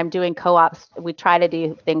 So when I'm doing co-ops, we try to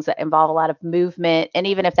do things that involve a lot of movement. And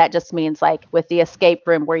even if that just means like with the escape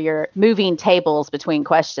room where you're moving tables between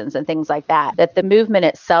questions and things like that, that the movement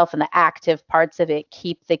itself and the active parts of it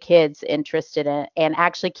keep the kids interested in and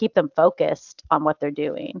actually keep them focused on what they're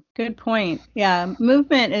doing. Good point. Yeah,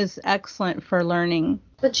 movement is excellent for learning.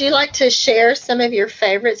 Would you like to share some of your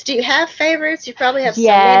favorites? Do you have favorites? You probably have so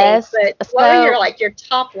many, Yes. but what are your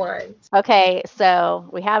top ones? Okay, so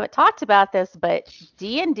we haven't talked about this, but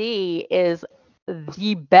D&D is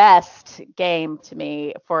the best game to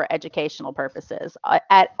me for educational purposes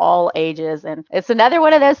at all ages. And it's another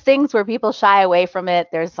one of those things where people shy away from it.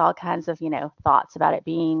 There's all kinds of, thoughts about it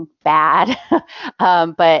being bad.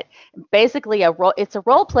 But basically it's a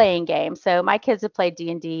role-playing game. So my kids have played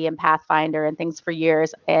D&D and Pathfinder and things for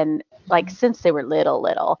years, and like since they were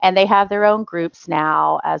little, and they have their own groups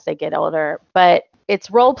now as they get older. But it's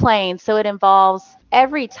role playing, so it involves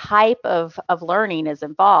every type of learning is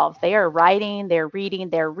involved. They are writing, they're reading,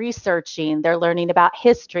 they're researching, they're learning about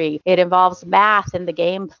history. It involves math in the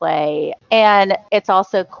gameplay. And it's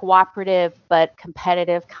also cooperative but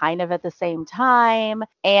competitive kind of at the same time.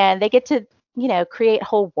 And they get to, create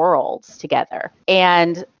whole worlds together.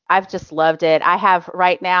 And I've just loved it. I have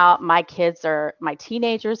right now, my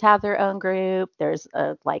teenagers have their own group. There's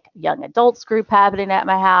a like young adults group happening at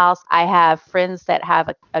my house. I have friends that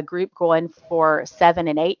have a group going for 7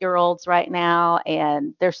 and 8-year-olds right now.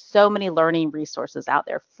 And there's so many learning resources out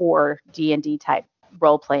there for D&D type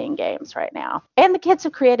role-playing games right now. And the kids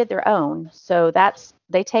have created their own. So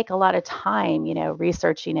they take a lot of time,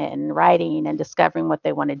 researching it and writing and discovering what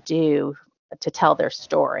they want to do to tell their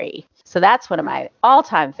story. So that's one of my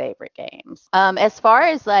all-time favorite games. As far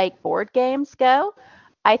as like board games go,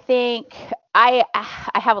 I think I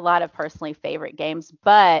have a lot of personally favorite games,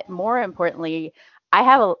 but more importantly, I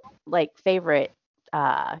have favorite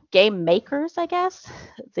game makers, I guess,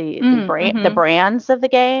 the brands of the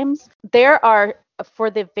games. There are,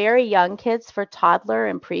 for the very young kids, for toddler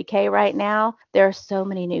and pre-K right now, there are so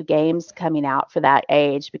many new games coming out for that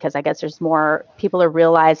age because I guess there's more people are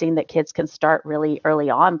realizing that kids can start really early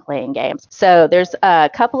on playing games. So there's a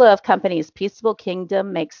couple of companies. Peaceable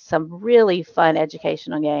Kingdom makes some really fun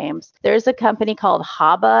educational games. There's a company called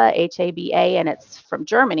Haba, Haba, and it's from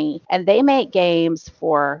Germany, and they make games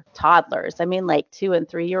for toddlers. I mean, like 2 and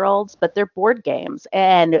 3-year-olds, but they're board games.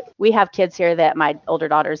 And we have kids here that my older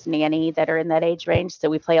daughter's nanny that are in that age range, so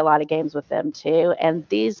we play a lot of games with them too. And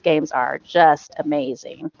these games are just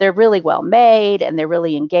amazing. They're really well made and they're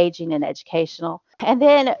really engaging and educational. And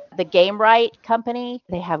then the Game Right company,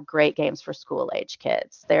 they have great games for school age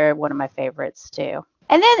kids. They're one of my favorites too.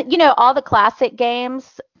 And then, all the classic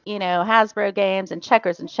games, Hasbro games and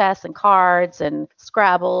checkers and chess and cards and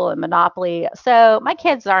Scrabble and Monopoly. So my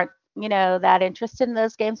kids aren't, that interested in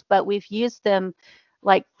those games, but we've used them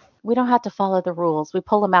like we don't have to follow the rules. We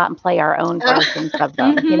pull them out and play our own versions of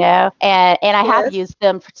them, and I have used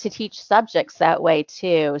them to teach subjects that way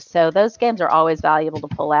too. So those games are always valuable to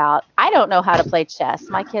pull out. I don't know how to play chess.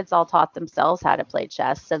 My kids all taught themselves how to play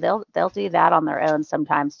chess. So they'll do that on their own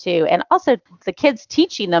sometimes too. And also the kids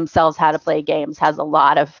teaching themselves how to play games has a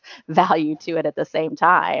lot of value to it at the same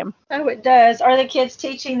time. Oh, it does. Are the kids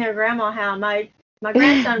teaching their grandma how? My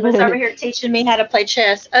grandson was over here teaching me how to play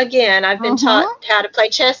chess. Again, I've been taught how to play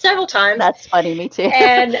chess several times. That's funny, me too.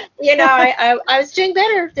 And, I was doing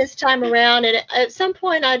better this time around. And at some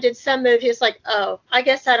point I did some move. He was like, oh, I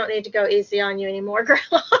guess I don't need to go easy on you anymore,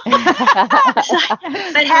 Grandma.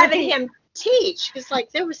 But having him teach, because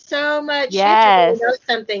there was so much, you have to know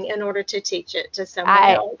something in order to teach it to someone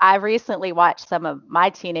else. I recently watched some of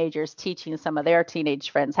my teenagers teaching some of their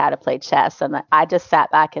teenage friends how to play chess. And I just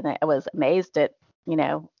sat back and I was amazed at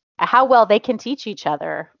how well they can teach each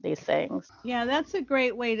other these things. Yeah, that's a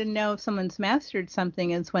great way to know if someone's mastered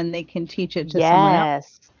something is when they can teach it to someone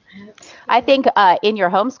else. I think in your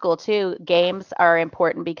homeschool too, games are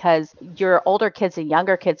important because your older kids and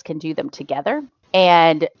younger kids can do them together.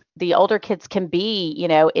 And the older kids can be,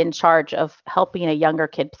 in charge of helping a younger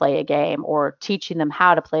kid play a game or teaching them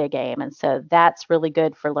how to play a game. And so that's really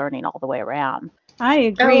good for learning all the way around. I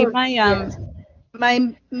agree.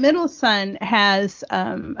 My middle son has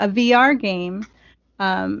a VR game.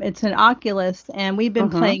 It's an Oculus, and we've been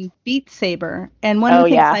playing Beat Saber. And one of the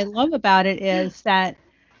things I love about it is that,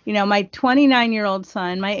 my 29-year-old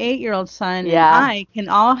son, my 8-year-old son, and I can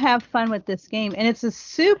all have fun with this game. And it's a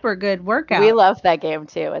super good workout. We love that game,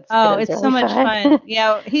 too. It's really so much fun.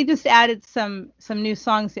 Yeah, he just added some new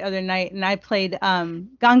songs the other night, and I played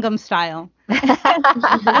Gangnam Style.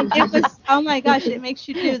 And it was, oh my gosh, it makes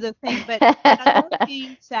you do the thing. But I love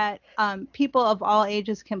games that people of all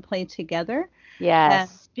ages can play together.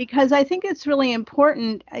 Yes. Because I think it's really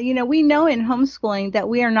important. We know in homeschooling that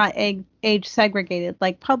we are not age segregated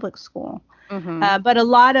like public school. But a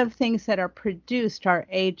lot of things that are produced are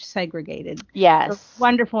age segregated. Yes. It's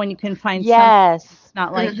wonderful when you can find something that's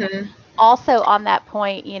not like that. Also on that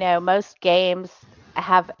point, most games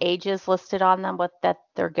have ages listed on them, what that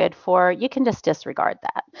they're good for. You can just disregard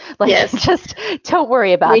that. Yes. Just don't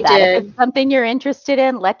worry about We that. did. If it's something you're interested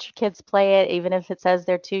in, let your kids play it. Even if it says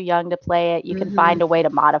they're too young to play it, you can find a way to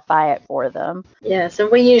modify it for them. Yes, and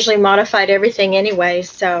we usually modified everything anyway,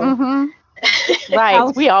 so.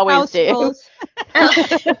 Right, we always do. For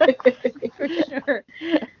sure.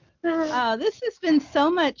 This has been so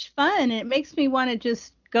much fun. It makes me want to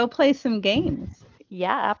just go play some games.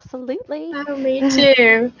 Yeah, absolutely. Oh, me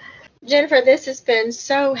too. Jennifer, this has been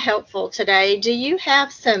so helpful today. Do you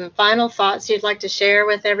have some final thoughts you'd like to share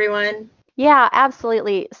with everyone? Yeah,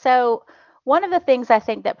 absolutely. So one of the things I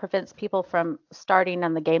think that prevents people from starting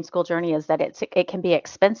on the game school journey is that it can be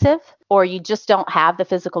expensive, or you just don't have the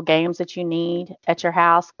physical games that you need at your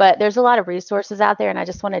house. But there's a lot of resources out there, and I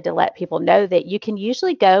just wanted to let people know that you can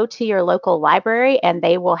usually go to your local library and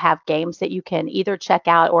they will have games that you can either check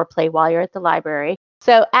out or play while you're at the library.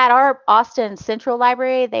 So at our Austin Central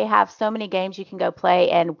Library, they have so many games you can go play.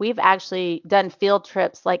 And we've actually done field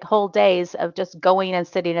trips, like whole days of just going and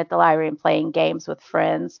sitting at the library and playing games with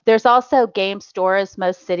friends. There's also game stores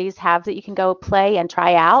most cities have that you can go play and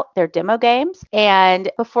try out their demo games. And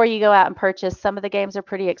before you go out and purchase, some of the games are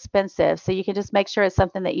pretty expensive. So you can just make sure it's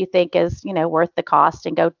something that you think is, worth the cost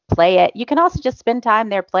and go play it. You can also just spend time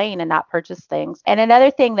there playing and not purchase things. And another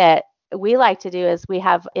thing that we like to do is we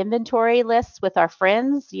have inventory lists with our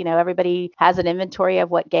friends. Everybody has an inventory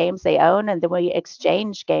of what games they own, and then we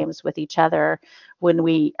exchange games with each other when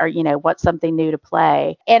we are, what's something new to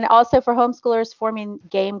play. And also for homeschoolers, forming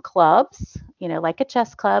game clubs, like a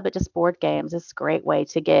chess club, but just board games is a great way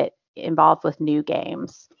to get involved with new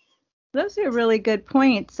games. Those are really good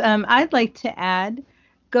points. I'd like to add,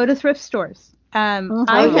 go to thrift stores.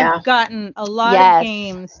 I have gotten a lot of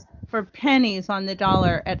games for pennies on the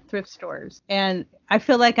dollar at thrift stores, and I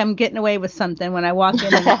feel like I'm getting away with something when I walk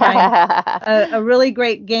in and find a really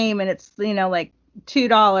great game, and it's like $2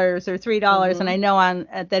 or $3, and I know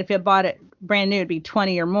that if you bought it brand new, it'd be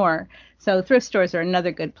 20 or more. So thrift stores are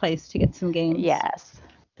another good place to get some games. Yes,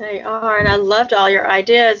 they are, and I loved all your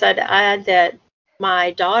ideas. I'd add that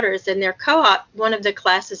my daughters in their co-op, one of the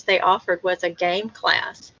classes they offered was a game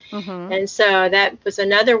class. And so that was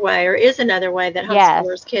another way, or is another way, that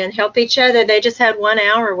homeschoolers can help each other. They just had 1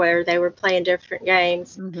 hour where they were playing different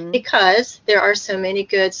games because there are so many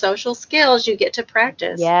good social skills you get to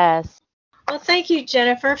practice. Yes. Well, thank you,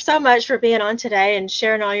 Jennifer, so much for being on today and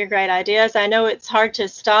sharing all your great ideas. I know it's hard to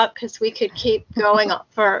stop because we could keep going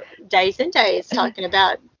for days and days talking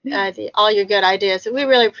about all your good ideas. So we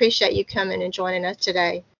really appreciate you coming and joining us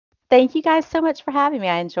today. Thank you guys so much for having me.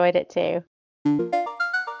 I enjoyed it too.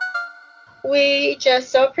 We just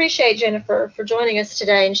so appreciate Jennifer for joining us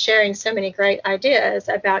today and sharing so many great ideas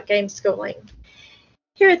about game schooling.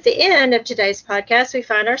 Here at the end of today's podcast, we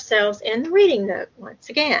find ourselves in the reading nook once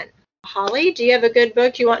again. Holly, do you have a good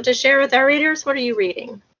book you want to share with our readers? What are you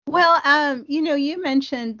reading? Well, you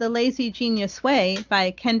mentioned The Lazy Genius Way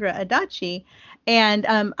by Kendra Adachi,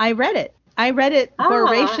 and I read it. I read it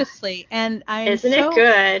voraciously, and Isn't it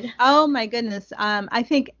good? Oh my goodness! I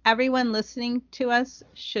think everyone listening to us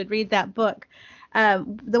should read that book.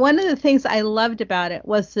 One of the things I loved about it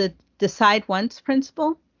was the decide once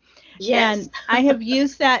principle. Yes. And I have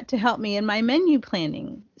used that to help me in my menu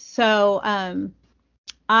planning. So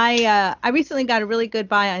I recently got a really good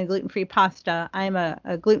buy on gluten-free pasta. I'm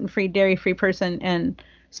a gluten-free, dairy-free person, and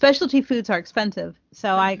specialty foods are expensive.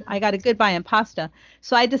 So I got a good buy on pasta.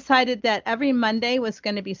 So I decided that every Monday was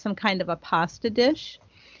going to be some kind of a pasta dish.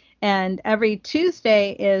 And every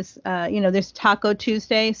Tuesday is, there's Taco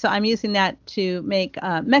Tuesday. So I'm using that to make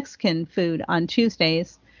Mexican food on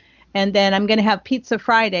Tuesdays. And then I'm going to have Pizza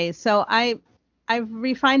Fridays. So I've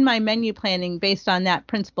refined my menu planning based on that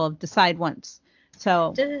principle of decide once.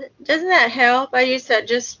 So doesn't that help? I used that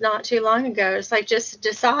just not too long ago. It's like just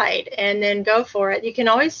decide and then go for it. You can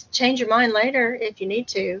always change your mind later if you need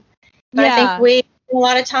to. But I think we spend a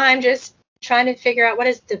lot of time just trying to figure out what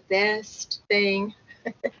is the best thing.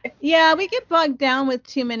 Yeah, we get bogged down with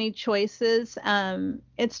too many choices.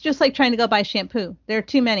 It's just like trying to go buy shampoo. There are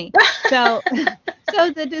too many. So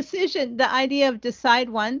the idea of decide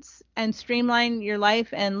once and streamline your life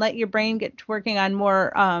and let your brain get to working on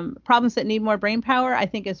more problems that need more brain power, I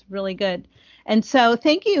think is really good. And so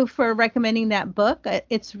thank you for recommending that book.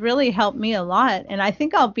 It's really helped me a lot. And I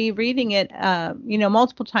think I'll be reading it,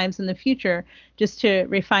 multiple times in the future just to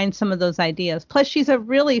refine some of those ideas. Plus, she's a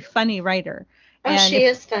really funny writer. Oh, And she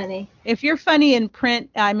is funny. If you're funny in print,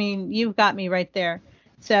 I mean, you've got me right there.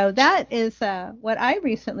 So that is what I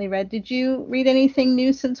recently read. Did you read anything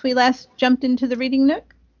new since we last jumped into the Reading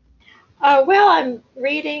Nook? Well, I'm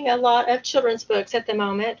reading a lot of children's books at the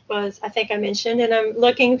moment, I think I mentioned, and I'm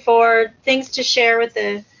looking for things to share with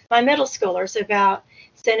my middle schoolers about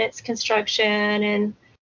sentence construction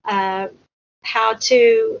and how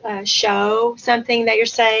to show something that you're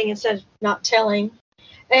saying instead of not telling.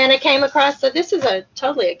 And I came across, so this is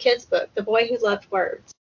totally a kid's book, The Boy Who Loved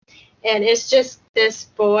Words. And it's just this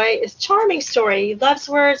boy, it's a charming story. He loves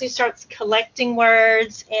words. He starts collecting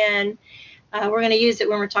words, and we're going to use it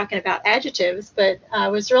when we're talking about adjectives. But I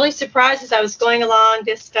was really surprised as I was going along.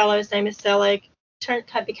 This fellow's name is Selig.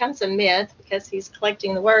 Becomes a myth because he's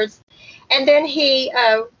collecting the words. And then he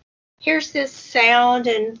hears this sound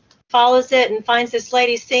and follows it and finds this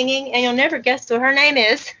lady singing, and you'll never guess what her name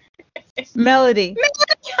is. Melody.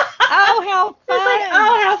 Oh, how fun!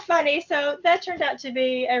 Oh, how funny! So that turned out to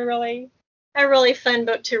be a really fun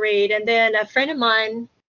book to read. And then a friend of mine,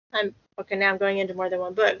 now I'm going into more than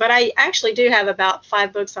one book, but I actually do have about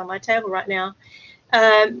 5 books on my table right now.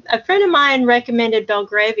 A friend of mine recommended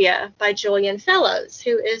Belgravia by Julian Fellows,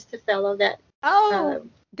 who is the fellow that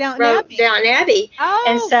Downton wrote Abbey. Downton Abbey. Oh,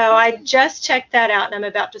 and so I just checked that out, and I'm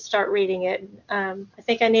about to start reading it. I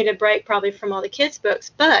think I need a break probably from all the kids' books,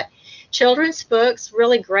 but children's books,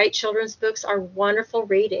 really great children's books, are wonderful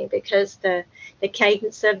reading because the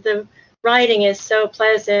cadence of the writing is so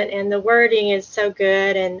pleasant and the wording is so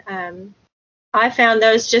good. And I found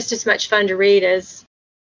those just as much fun to read as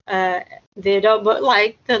the adult book,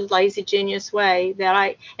 like The Lazy Genius Way.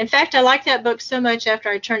 In fact, I liked that book so much after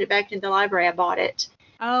I turned it back into the library, I bought it.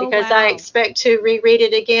 Because wow. I expect to reread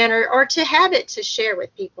it again or to have it to share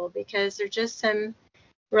with people, because there's just some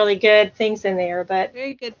really good things in there. But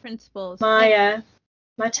very good principles. My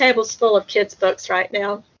table's full of kids' books right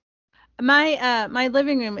now. My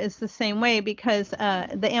living room is the same way because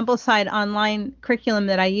the Ambleside online curriculum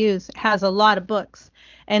that I use has a lot of books.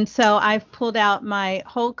 And so I've pulled out my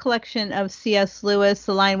whole collection of C.S. Lewis,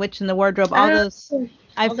 The Lion, Witch, and the Wardrobe, all those.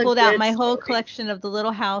 I've pulled out my whole collection of the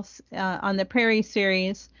Little House on the Prairie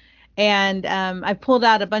series, and I pulled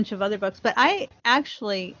out a bunch of other books. But I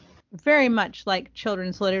actually very much like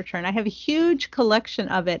children's literature, and I have a huge collection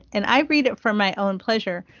of it, and I read it for my own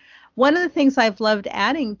pleasure. One of the things I've loved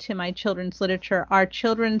adding to my children's literature are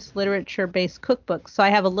children's literature-based cookbooks. So I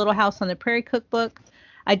have a Little House on the Prairie cookbook.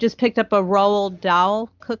 I just picked up a Roald Dahl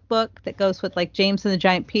cookbook that goes with like James and the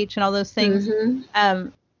Giant Peach and all those things. Mm-hmm.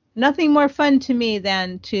 Nothing more fun to me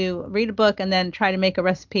than to read a book and then try to make a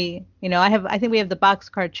recipe. I think we have the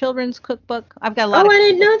Boxcar Children's Cookbook. I've got a lot of. I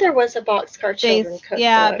didn't know there was a Boxcar Children's Cookbook.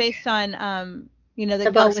 Yeah, based on the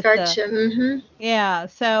Boxcar. Mm-hmm. Yeah,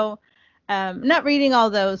 so not reading all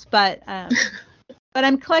those, but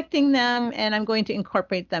I'm collecting them and I'm going to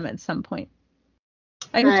incorporate them at some point.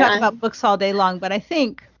 I can talk about books all day long, but I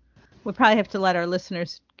think we'll probably have to let our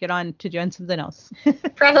listeners get on to doing something else.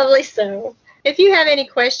 Probably so. If you have any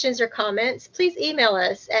questions or comments, please email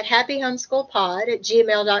us at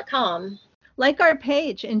happyhomeschoolpod@gmail.com. Like our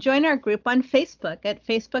page and join our group on Facebook at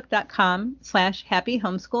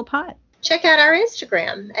facebook.com/happyhomeschoolpod. Check out our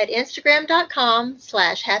Instagram at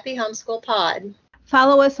instagram.com/happyhomeschoolpod.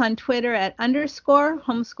 Follow us on Twitter at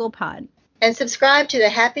 _homeschoolpod. And subscribe to the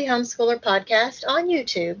Happy Homeschooler podcast on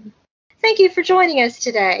YouTube. Thank you for joining us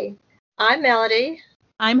today. I'm Melody.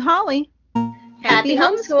 I'm Holly. Happy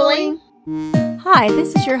homeschooling. Hi,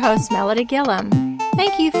 this is your host, Melody Gillum.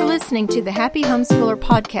 Thank you for listening to the Happy Homeschooler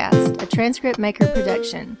podcast, a Transcript Maker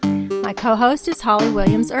production. My co-host is Holly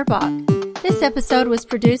Williams-Urbach. This episode was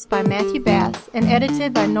produced by Matthew Bass and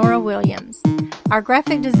edited by Nora Williams. Our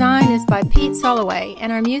graphic design is by Pete Soloway,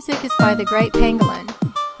 and our music is by The Great Pangolin.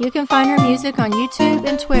 You can find her music on YouTube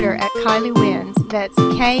and Twitter at Kylie Wins. That's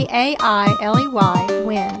Kailey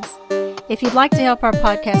Wins. If you'd like to help our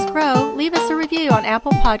podcast grow, leave us a review on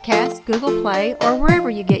Apple Podcasts, Google Play, or wherever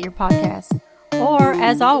you get your podcasts. Or,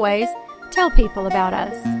 as always, tell people about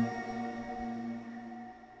us.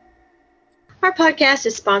 Our podcast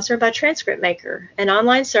is sponsored by Transcript Maker, an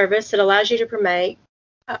online service that allows you to promote.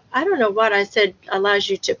 I don't know what I said. Allows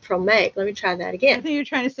you to promote. Let me try that again. I think you're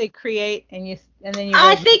trying to say create, and then you.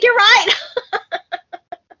 I think you're right.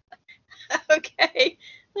 Okay,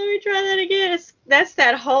 let me try that again. That's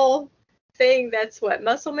that whole thing. That's what,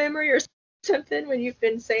 muscle memory or something when you've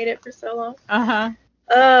been saying it for so long. Uh-huh.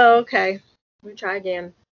 Oh, okay. Let me try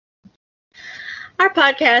again. Our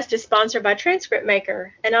podcast is sponsored by Transcript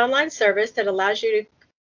Maker, an online service that allows you to...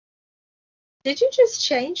 Did you just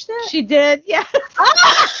change that? She did, yes.